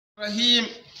Rahim,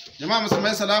 jama'a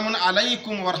musulmai, salamun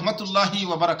alaikum wa rahmatullahi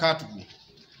wa barakatuhu.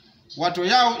 Wato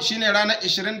yau shine ranar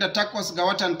 28 ga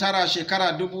watan tara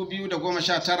shekara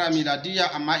 2019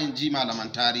 miladiya, amma in ji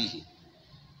malaman tarihi.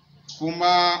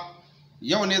 Kuma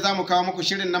yau ne za mu kawo muku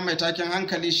shirin nan mai taken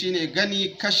hankali shine gani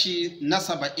kashi na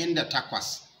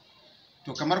 78.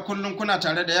 To kamar kullum kuna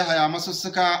tare da Yahya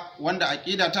Masussuka, wanda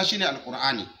aqida ta shine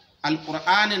alqur'ani.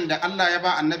 Alqur'anin da Allah ya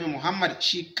ba annabi Muhammad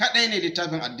shi kadai ne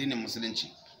littafin addinin musulunci.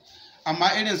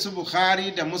 Amma irin su Bukhari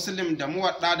da Muslim da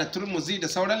Muwadda da Turmuzi da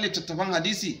sauran littattafan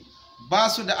hadisi ba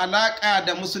su da alaka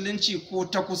da musulunci ko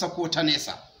ta kusa ko ta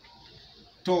nesa.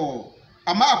 To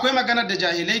amma akwai maganar da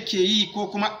jahilai ke yi ko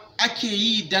kuma ake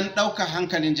yi dan ɗaukar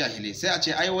hankalin jahilai, sai a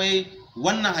ce ai wai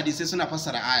wannan hadisai suna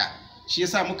fassara aya. Shi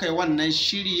yasa muka yi wannan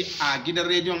shiri a gidan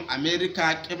rediyon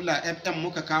America Qibla FM,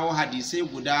 muka kawo hadisai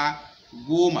guda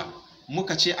 10,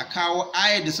 muka ce a kawo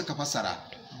ayar da suka fassara.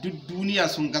 Duk duniya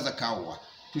sun gaza kawowa.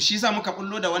 To shi yasa muka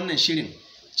bullo da wannan shirin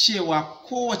cewa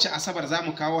kowace asabar za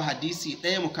mu kawo hadisi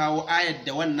ɗaya, mu kawo ayar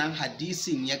da wannan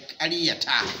hadisin ya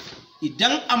ƙaryata.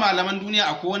 Idan a malaman duniya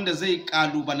akwai wanda zai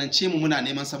ƙalubalance mu, muna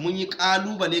neman sa. Mun yi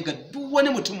ƙalubale ga duk wani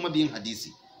mutum mabiyin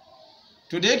hadisi.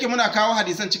 To da yake muna kawo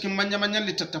hadisan cikin manya-manyan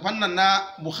littattafan nan na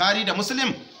Bukhari da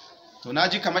Muslim, to na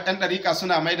ji kamar ɗan ɗariƙa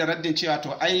suna mai da raddin cewa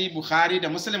to ai Bukhari da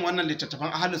Muslim wannan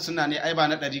littattafan ahlus sunna ne, ai ba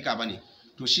na ɗariƙa ba ne.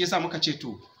 To shi yasa muka ce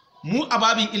to mu a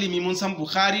babin ilimi mun san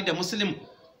Bukhari da Muslim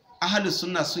ahlus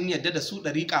sunna sun yadda da su,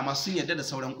 ɗariƙa ma sun yadda da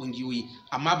sauran ƙungiyoyi.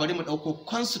 Amma bari mu ɗauko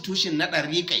constitution na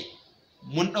ɗariƙai,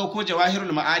 mun ɗauko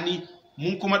jawahirul ma'ani,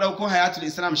 mun kuma ɗauko hayatul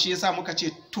islam. Shi yasa muka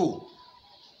ce to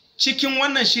cikin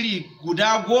wannan shiri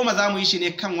guda 10 za mu yi shi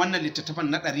ne kan wannan littattafan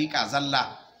na ɗariƙa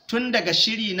zalla, tun daga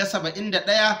shiri na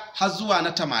 71 har zuwa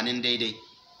na 80 daidai.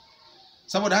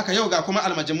 Saboda haka yau ga kuma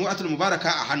almajmu'atul mubaraka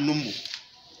a hannunmu.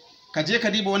 Ka je ka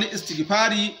diba wani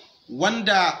istighfari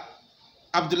wanda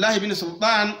Abdullahi bin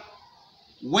Sultan,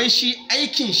 wai shi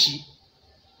aikin shi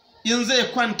in zai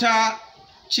kwanta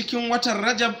cikin watan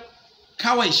Rajab,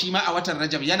 kawai shi ma a watan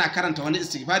Rajab yana karanta wani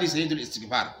istighfari, sayyidul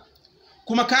istighfar.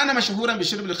 Kuma kana mashhuran bi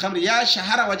shurbil khamr, ya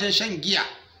shahara wajen shan giya,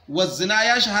 wa zina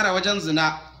ya shahara wajen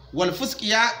zina, wal fusq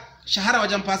ya shahara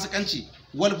wajen fasikanci,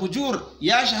 wal fujur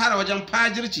ya shahara wajen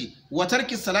fajirci, wa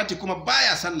tarki salati kuma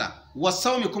baya sallah, wa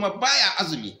sawmi kuma baya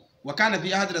azumi. Wa kana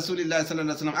fi ahad rasulillahi sallallahu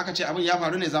alaihi wasallam, aka ce abin ya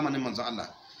faru ne zamanin manzon Allah.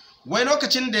 Wai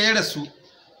lokacin da ya rasu,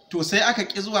 to sai aka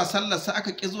ki zuwa sallar sa,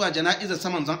 aka ki zuwa jana'izar sa,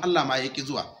 manzon Allah ma ya ki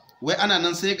zuwa. Wai ana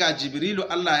nan sai ga Jibrilu,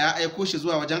 Allah ya aiko shi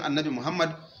zuwa wajen Annabi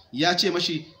Muhammad, ya ce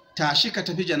mashi tashi ka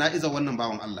tafi jana'izar wannan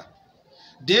bawan Allah.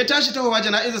 Da ya tashi tahowa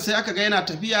jana'izar, sai aka ga yana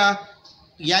tafiya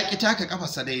ya ki taka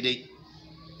kafarsa daidai.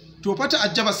 To fa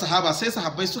ta'ajjaba sahaba, sai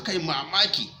sahabbai suka yi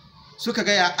mamaki, suka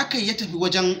ga ya aka ya tafi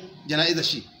wajen jana'izar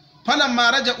shi.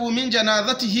 Falamma raja'u min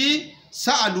janazatihi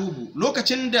sa'aluhu,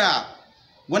 lokacin da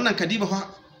wannan kadiba fa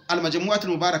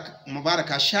almajmu'atul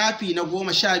mubaraka shafi na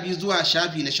 12 zuwa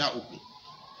shafi na 13,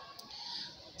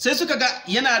 sai suka ga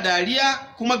yana dariya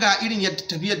kuma ga irin yadda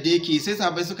tafiyar da yake. Sai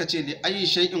sahabbai suka ce li ayi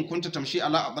shay'in kunta tamshi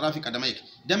ala adrafi qadamaik,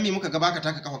 dan me muka ga baka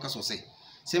taka kafa ka sosai?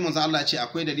 Sai manzo Allah ya ce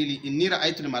akwai dalili, inni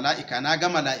ra'aytul mala'ika, na ga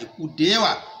mala'iku da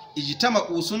yawa,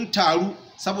 ijtama'u sun taru,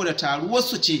 saboda taruwar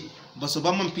su ce ba su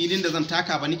ban man filin da zan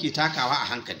taka ba, nake takawa a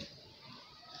hankali.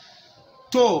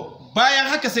 To bayan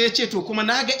haka sai ya ce to kuma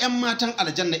naga ƴan matan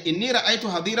aljanna, inni ra'aytu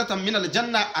hadiratan min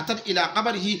aljanna atat ila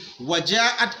qabrihi wa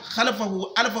ja'at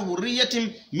khalfahu alf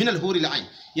hurriyatin min alhuril ayn.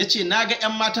 Yace naga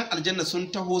ƴan matan aljanna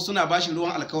sun taho suna bashi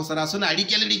ruwan alkausara, suna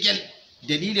rigel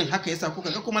dalilin haka yasa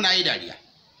kuka ga kuma nayi dariya.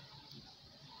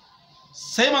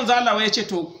 Sai manzo Allah ya ce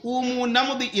to qumu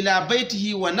namdi ila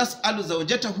baitihi wa nas'alu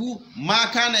zawjatahu ma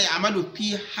kana ya'malu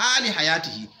fi hali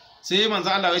hayatihi. Sai manzo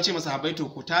Allah ya ce masa sahabbai to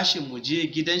ku tashi mu je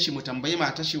gidan shi mu tambayi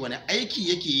matar shi wani aiki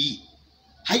yake yi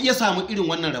har ya samu irin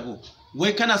wannan rabo.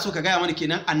 Wai kana so ka gaya mana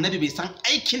kenan annabi bai san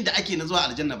aikin da ake na zuwa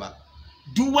aljanna ba?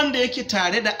 Duk wanda yake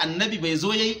tare da annabi bai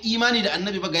zo yayi imani da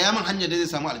annabi ba, ga yaman hanyar da zai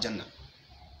samu aljanna.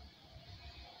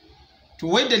 To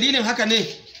wai dalilin haka ne,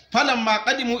 falamma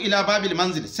qadimu ila babil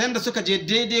manzil, sai da suka je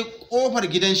daidai kofar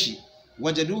gidan shi,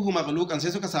 wajaduhu maghluqan,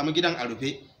 sai suka samu gidan a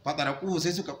rufe, fataraquhu,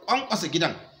 sai suka kwankwasa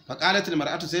gidan. Faqalatul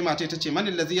mar'atu, sai mace tace man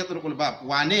allazi yatrqul bab,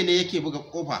 wane ne yake buga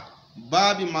kofa?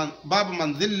 Babu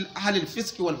manzil ahli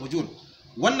al-fisq wal fujur.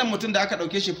 Wannan mutum da aka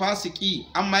dauke shi fasiki,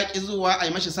 amma ki zuwa ai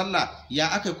mashi sallah, ya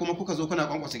akai kuma kuka zo kuna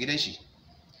kwankwasa gidan shi?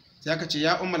 Sai aka ce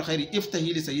ya ummul khairi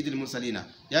iftahi li sayyidil mursalina,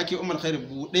 yake ummul khairi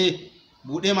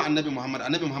bude ma annabi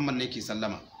Muhammad ne yake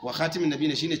sallama, wa khatimin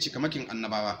nabiyina shine cikamakin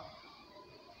annabawa.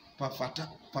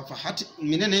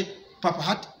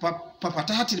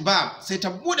 Fafatahatil bab, sai ta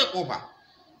bude kofa.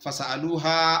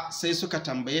 Fasa'aluha, sai suka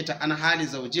tambaye ta an hali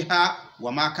zawjiha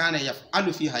wa ma kana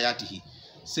yaf'alu fi hayatihi.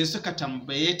 sai suka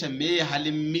tambaye ta me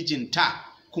halin mijinta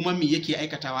kuma me yake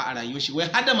aikatawa a rayuwar shi. Wai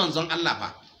hada manzon Allah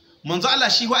fa, manzon Allah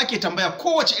shi ake tambaya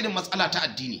kowace irin matsala ta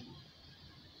addini.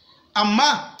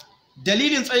 Amma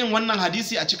dalilin tsayin wannan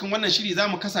hadisi a cikin wannan shiri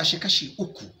zamu kasa shi kashi 3,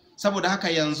 saboda haka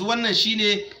yanzu wannan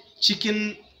shine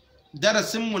cikin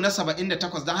darasinmu na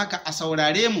 78, don haka a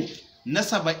saurare mu na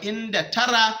 79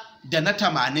 da na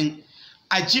 80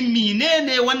 a ji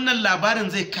menene wannan labarin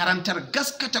zai karantar,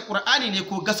 gaskata Qur'ani ne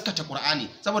ko gaskata Qur'ani.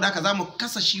 Saboda haka zamu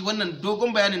kasa shi wannan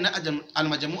dogon bayanin na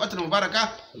al-majmu'atul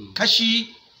mubaraka kashi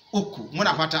 3.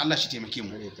 Muna fata Allah shi taimake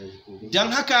mu.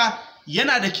 Dan haka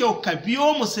yana da kyau ka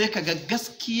biyo mu sai ka ga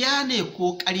gaskiya ne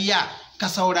ko ƙarya, ka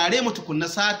saurare mu tukunna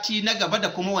sati na gaba da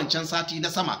kuma wancan sati na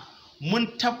sama. Mun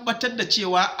tabbatar da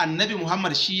cewa annabi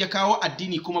Muhammad shi ya kawo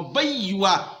addini, kuma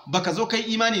bayyuwa baka zo kai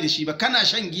imani da shi ba, kana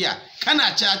shan giya,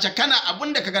 kana caca, kana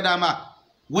abun da kaga dama,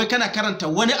 wai kana karanta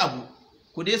wani abu.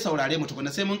 Ku dai saurare mu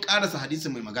tukuna sai mun karasa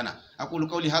hadisin mai magana. Aqulu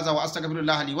qawli hadha wa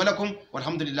astaghfirullah li wa lakum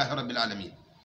walhamdulillahi rabbil alamin.